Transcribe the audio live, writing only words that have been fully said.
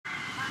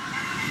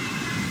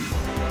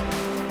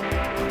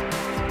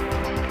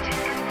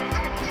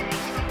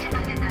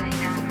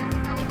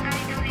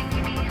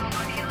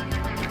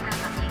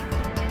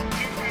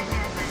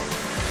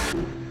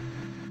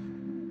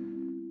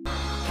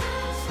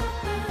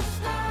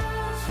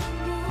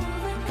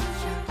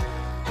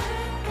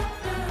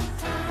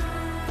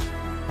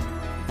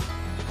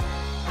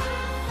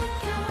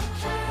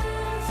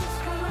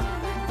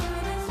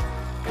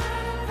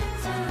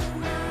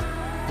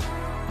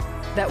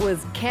That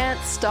was Can't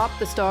Stop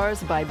the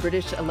Stars by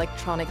British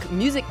electronic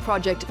music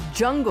project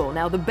Jungle.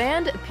 Now, the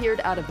band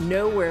appeared out of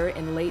nowhere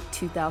in late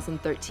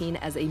 2013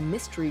 as a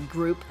mystery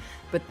group,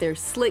 but their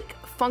slick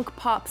funk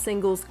pop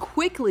singles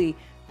quickly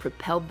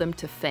propelled them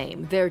to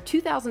fame. Their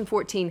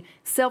 2014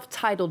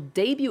 self-titled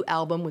debut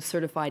album was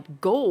certified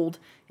gold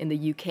in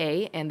the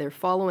UK, and their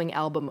following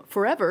album,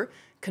 Forever,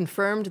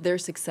 confirmed their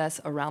success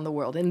around the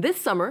world. And this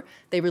summer,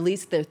 they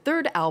released their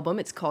third album.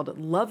 It's called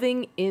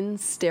Loving in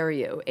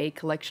Stereo, a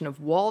collection of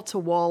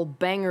wall-to-wall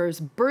bangers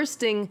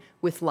bursting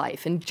with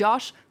life. And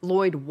Josh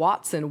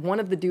Lloyd-Watson,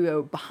 one of the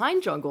duo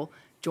behind Jungle,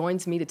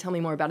 joins me to tell me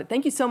more about it.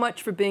 Thank you so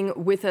much for being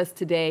with us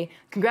today.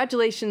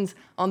 Congratulations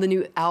on the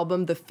new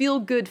album. The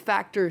feel-good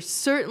factor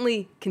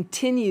certainly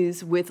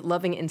continues with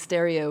Loving in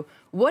Stereo.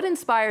 What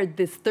inspired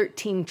this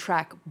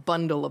 13-track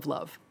bundle of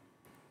love?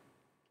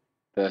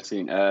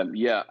 13.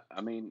 Yeah,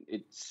 I mean,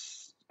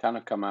 it's kind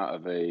of come out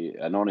of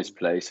an honest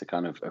place,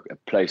 a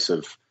place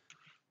of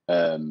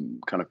kind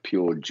of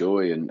pure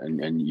joy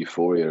and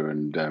euphoria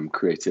and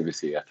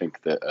creativity. I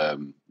think that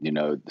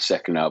the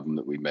second album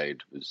that we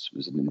made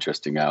was an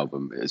interesting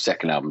album. The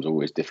second album's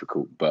always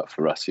difficult, but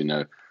for us,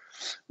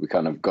 we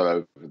kind of got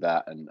over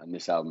that, and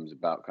this album's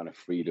about kind of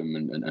freedom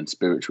and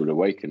spiritual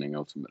awakening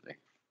ultimately.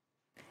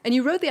 And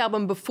you wrote the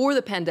album before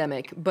the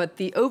pandemic, but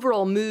the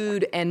overall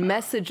mood and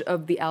message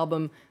of the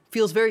album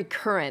feels very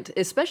current,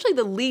 especially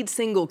the lead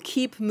single,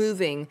 Keep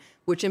Moving,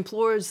 which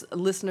implores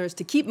listeners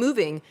to keep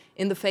moving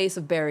in the face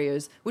of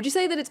barriers. Would you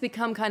say that it's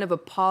become kind of a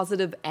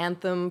positive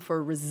anthem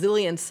for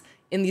resilience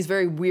in these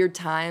very weird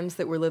times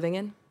that we're living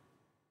in?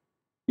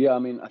 Yeah, I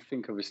mean, I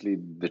think obviously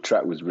the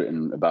track was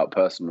written about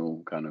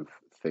personal kind of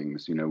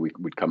things.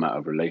 We'd come out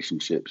of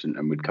relationships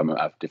and we'd come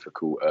out of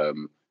difficult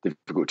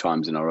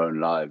times in our own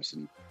lives.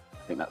 And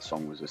I think that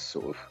song was a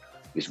sort of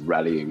this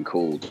rallying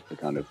call to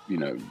kind of,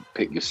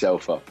 pick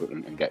yourself up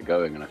and get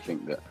going. And I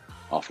think that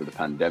after the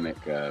pandemic,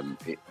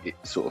 it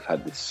sort of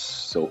had this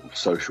sort of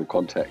social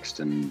context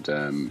and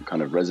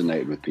kind of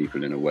resonated with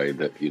people in a way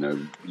that,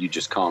 you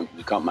just can't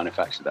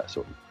manufacture that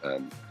sort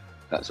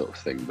of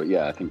thing. But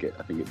yeah, I think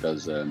it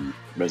does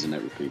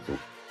resonate with people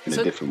in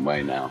a different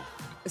way now.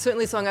 It's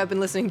certainly a song I've been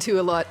listening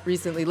to a lot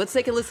recently. Let's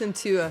take a listen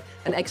to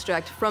an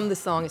extract from the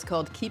song. It's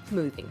called Keep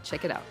Moving.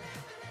 Check it out.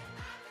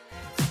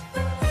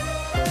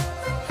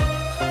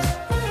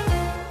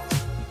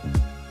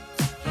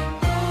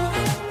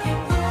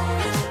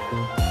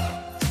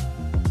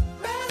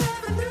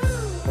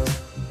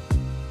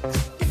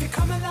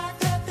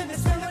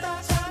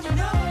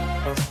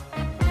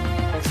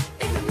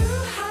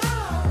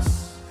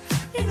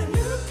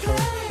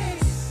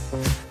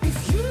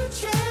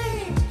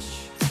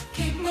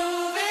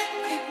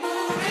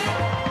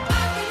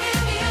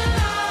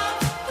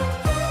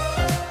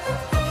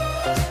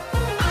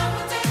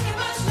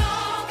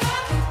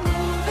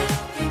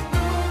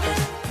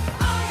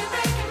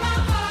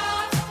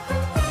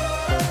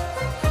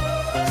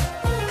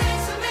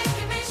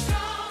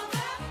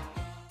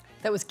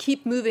 That was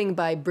Keep Moving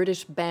by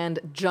British band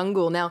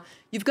Jungle. Now,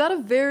 you've got a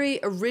very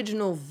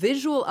original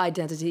visual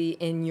identity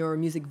in your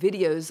music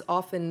videos,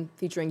 often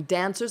featuring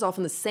dancers,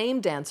 often the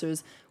same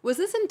dancers. Was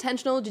this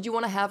intentional? Did you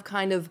want to have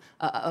kind of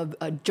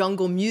a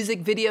jungle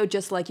music video,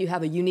 just like you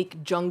have a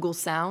unique jungle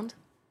sound?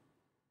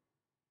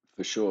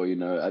 For sure,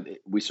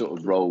 we sort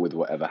of roll with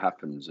whatever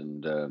happens,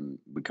 and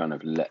we kind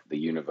of let the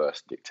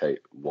universe dictate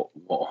what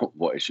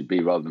it should be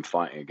rather than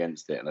fighting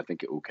against it. And I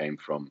think it all came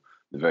from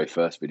the very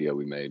first video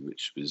we made,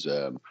 which was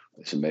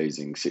this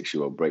amazing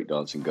 6-year-old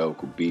breakdancing girl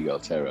called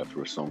Bigal Terra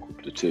for a song called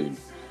Platoon.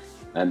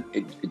 And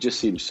it just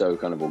seemed so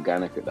kind of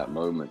organic at that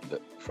moment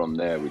that from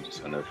there we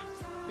just kind of,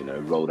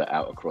 rolled it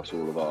out across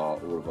all of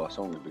our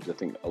songs, because I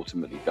think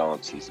ultimately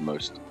dance is the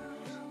most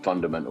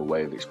fundamental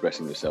way of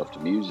expressing yourself to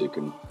music.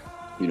 And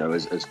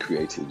as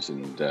creatives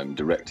and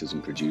directors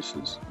and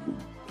producers,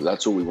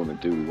 that's all we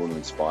want to do. We want to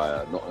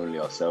inspire not only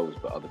ourselves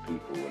but other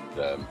people.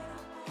 And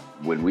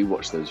when we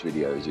watch those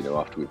videos,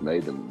 after we've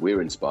made them,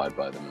 we're inspired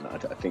by them. And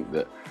I think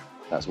that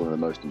that's one of the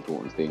most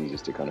important things,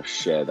 is to kind of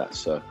share that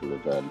circle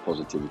of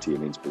positivity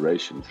and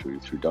inspiration through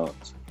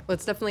dance. Well,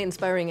 it's definitely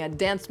inspiring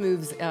dance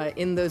moves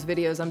in those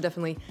videos. I'm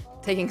definitely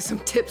taking some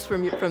tips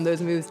from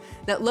those moves.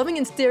 Now, Loving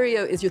in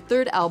Stereo is your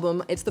third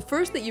album. It's the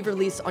first that you've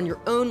released on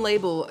your own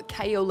label,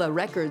 Kayola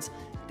Records.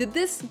 Did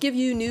this give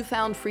you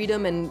newfound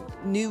freedom and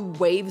new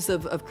waves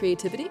of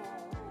creativity?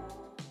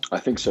 I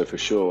think so, for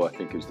sure. I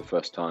think it was the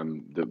first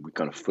time that we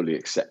kind of fully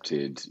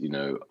accepted,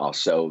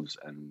 ourselves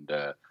and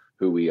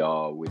who we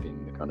are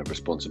within the kind of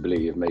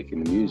responsibility of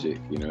making the music.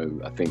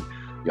 I think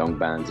young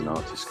bands and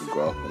artists can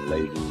grow up on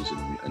labels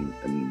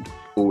and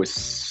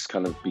always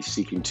kind of be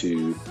seeking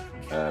to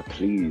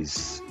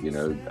please,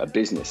 a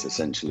business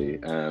essentially.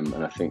 And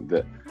I think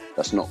that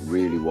that's not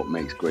really what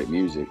makes great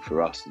music.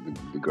 For us,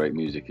 the great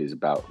music is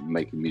about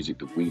making music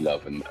that we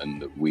love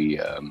and that we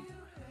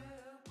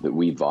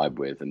vibe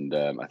with. And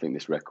I think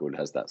this record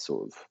has that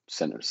sort of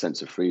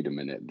sense of freedom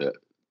in it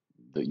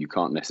that you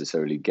can't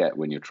necessarily get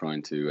when you're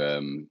trying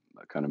to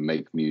kind of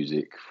make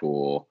music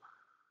for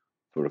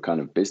a kind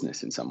of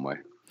business in some way.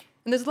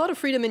 And there's a lot of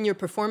freedom in your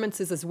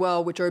performances as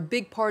well, which are a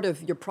big part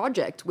of your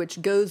project,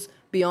 which goes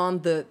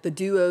beyond the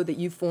duo that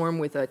you form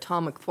with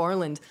Tom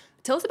McFarland.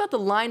 Tell us about the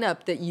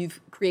lineup that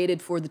you've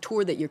created for the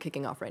tour that you're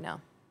kicking off right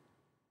now.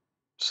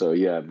 So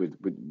yeah,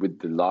 with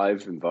the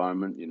live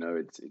environment, you know,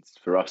 it's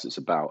for us, it's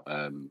about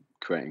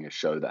creating a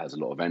show that has a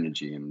lot of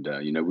energy, and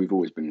you know, we've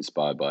always been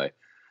inspired by,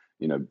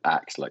 you know,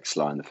 acts like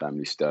Sly and the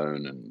Family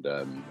Stone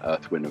and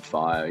Earth, Wind and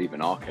Fire,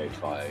 even Arcade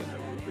Fire. You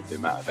know, with the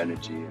amount of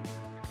energy and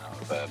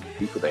the amount of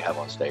people they have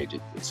on stage,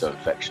 it's so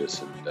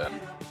infectious.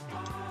 And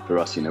for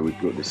us, you know, we've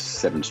got this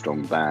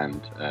 7-strong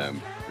band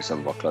with some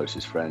of our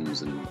closest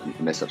friends, and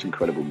they're such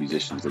incredible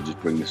musicians. They just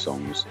bring the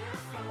songs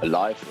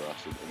alive for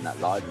us in that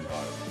live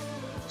environment.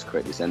 Just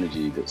create this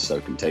energy that's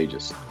so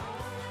contagious.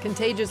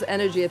 Contagious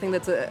energy. I think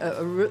that's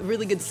a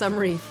really good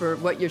summary for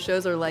what your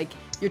shows are like.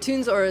 Your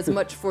tunes are as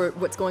much for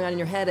what's going on in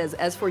your head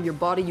as for your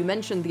body. You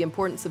mentioned the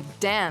importance of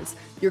dance.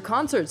 Your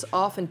concerts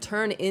often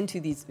turn into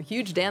these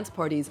huge dance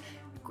parties.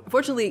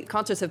 Fortunately,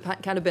 concerts have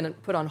kind of been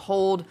put on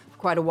hold for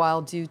quite a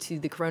while due to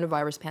the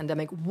coronavirus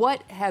pandemic.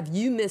 What have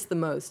you missed the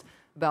most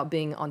about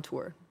being on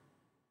tour?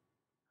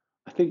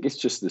 I think it's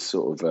just this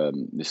sort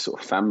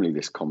of family,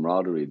 this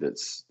camaraderie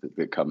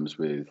that comes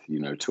with, you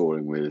know,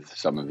 touring with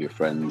some of your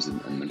friends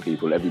and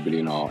people. Everybody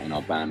in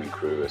our band and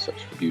crew are such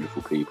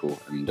beautiful people,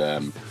 and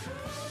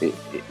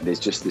there's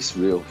just this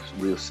real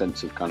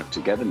sense of kind of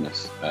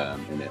togetherness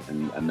in it.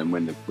 And then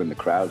when the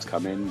crowds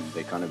come in,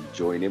 they kind of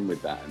join in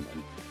with that,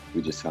 and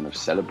we just kind of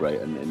celebrate.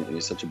 And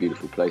it's such a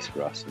beautiful place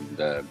for us, and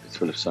it's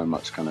full of so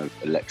much kind of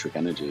electric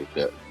energy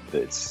that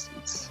it's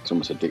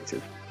almost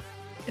addictive.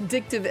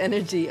 Addictive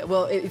energy.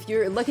 Well, if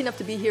you're lucky enough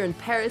to be here in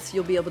Paris,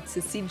 you'll be able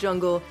to see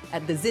Jungle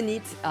at the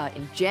Zénith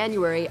in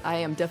January. I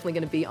am definitely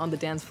going to be on the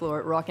dance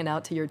floor rocking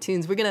out to your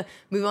tunes. We're going to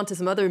move on to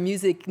some other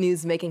music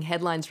news making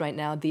headlines right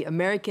now. The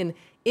American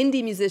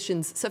indie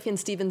musicians Sufjan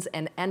Stevens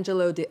and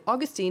Angelo De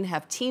Augustine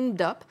have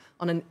teamed up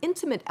on an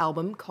intimate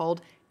album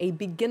called A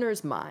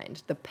Beginner's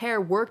Mind. The pair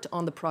worked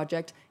on the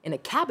project in a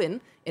cabin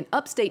in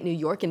upstate New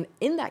York, and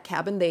in that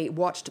cabin they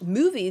watched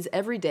movies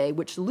every day,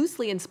 which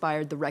loosely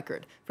inspired the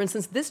record. For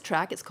instance, this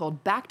track is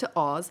called Back to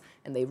Oz,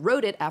 and they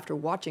wrote it after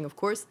watching, of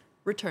course,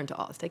 Return to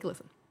Oz. Take a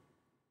listen.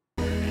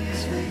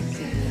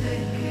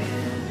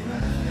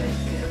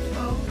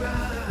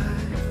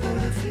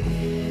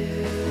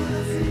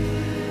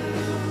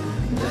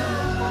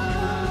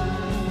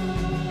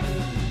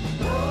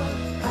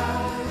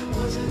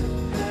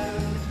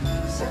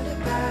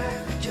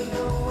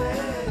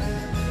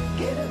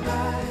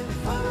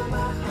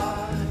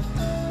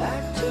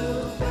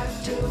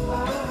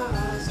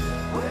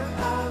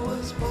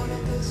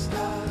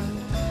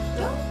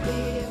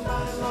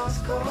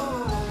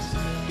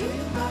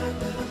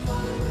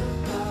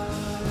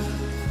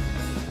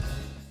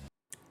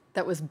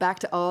 That was Back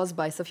to Oz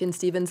by Sufjan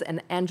Stevens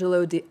and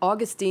Angelo De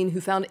Augustine,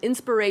 who found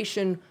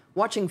inspiration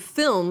watching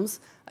films.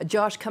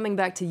 Josh, coming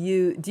back to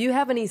you, do you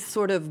have any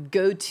sort of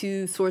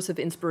go-to source of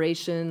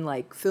inspiration,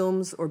 like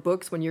films or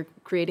books, when you're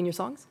creating your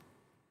songs?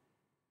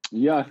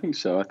 Yeah, I think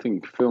so. I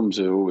think films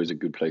are always a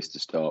good place to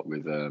start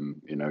with,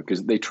 you know,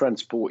 because they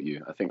transport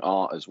you. I think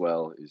art as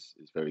well is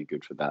very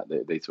good for that.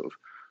 They sort of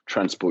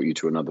transport you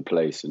to another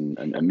place, and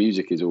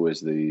music is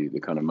always the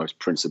kind of most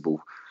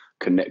principal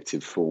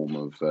connective form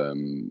of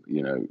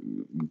you know,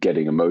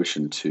 getting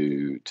emotion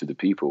to the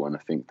people. And I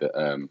think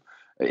that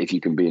if you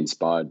can be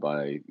inspired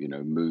by, you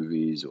know,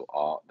 movies or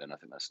art, then I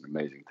think that's an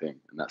amazing thing.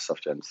 And that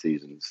Sufjan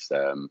Stevens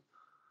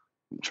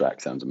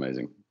track sounds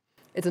amazing.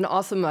 It's an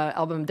awesome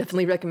album.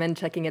 Definitely recommend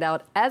checking it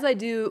out, as I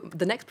do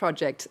the next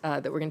project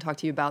that we're going to talk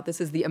to you about.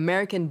 This is the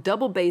American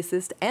double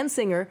bassist and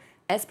singer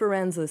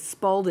Esperanza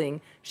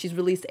Spalding. She's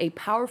released a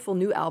powerful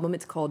new album.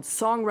 It's called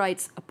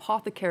Songwright's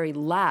Apothecary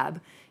Lab.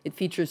 It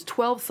features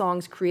 12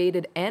 songs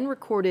created and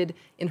recorded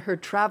in her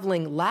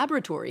traveling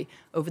laboratory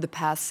over the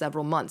past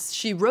several months.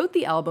 She wrote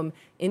the album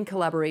in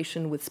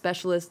collaboration with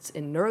specialists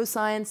in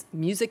neuroscience,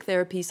 music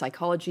therapy,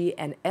 psychology,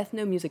 and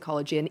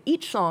ethnomusicology, and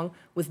each song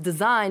was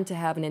designed to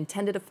have an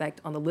intended effect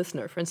on the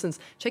listener. For instance,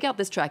 check out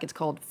this track. It's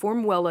called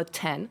Formuela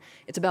 10.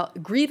 It's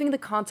about grieving the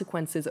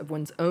consequences of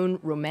one's own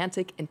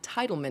romantic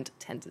entitlement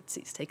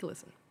tendencies. Take a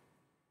listen.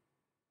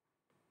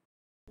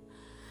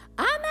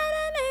 I met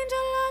an angel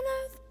on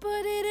earth,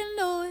 but he didn't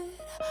know it.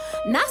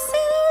 And I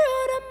see the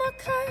road of my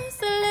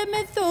curse and let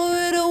me throw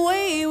it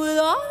away. With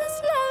all this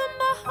love in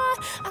my heart,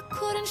 I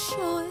couldn't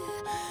show it.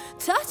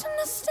 Touching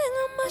the sting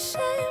of my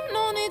shame,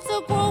 no need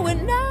to grow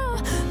it now.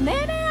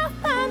 Maybe I'll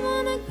find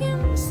one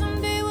again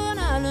someday when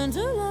I learn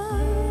to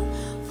love.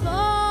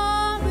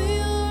 For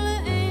real,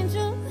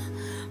 angel,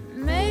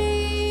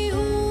 may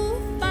you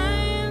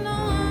find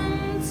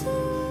one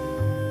too.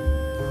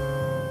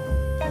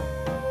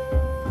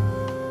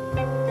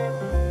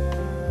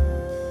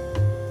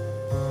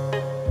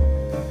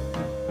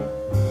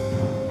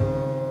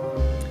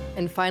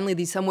 And finally,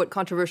 the somewhat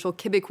controversial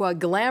Québécois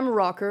glam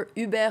rocker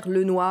Hubert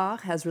Lenoir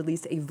has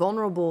released a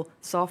vulnerable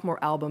sophomore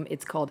album.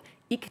 It's called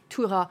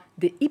Ictura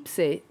de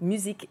Ipse,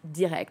 Musique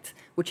Directe,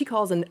 which he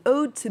calls an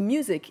ode to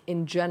music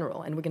in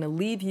general. And we're going to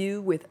leave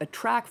you with a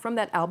track from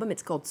that album.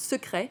 It's called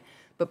Secret.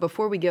 But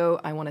before we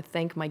go, I want to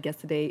thank my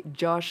guest today,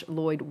 Josh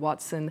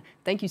Lloyd-Watson.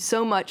 Thank you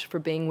so much for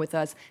being with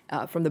us.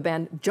 From the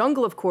band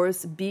Jungle, of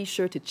course, be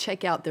sure to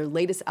check out their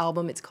latest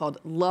album. It's called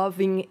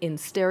Loving in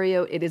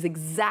Stereo. It is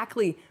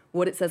exactly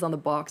what it says on the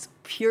box,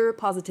 pure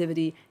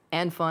positivity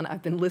and fun.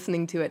 I've been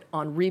listening to it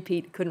on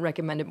repeat. Couldn't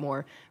recommend it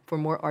more. For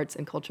more arts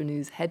and culture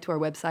news, head to our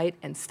website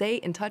and stay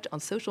in touch on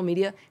social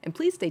media. And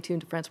please stay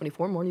tuned to France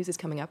 24. More news is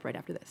coming up right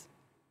after this.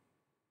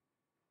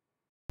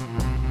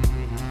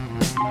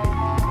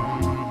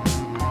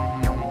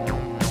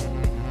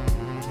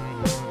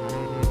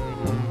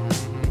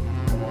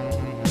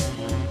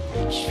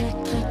 Shrek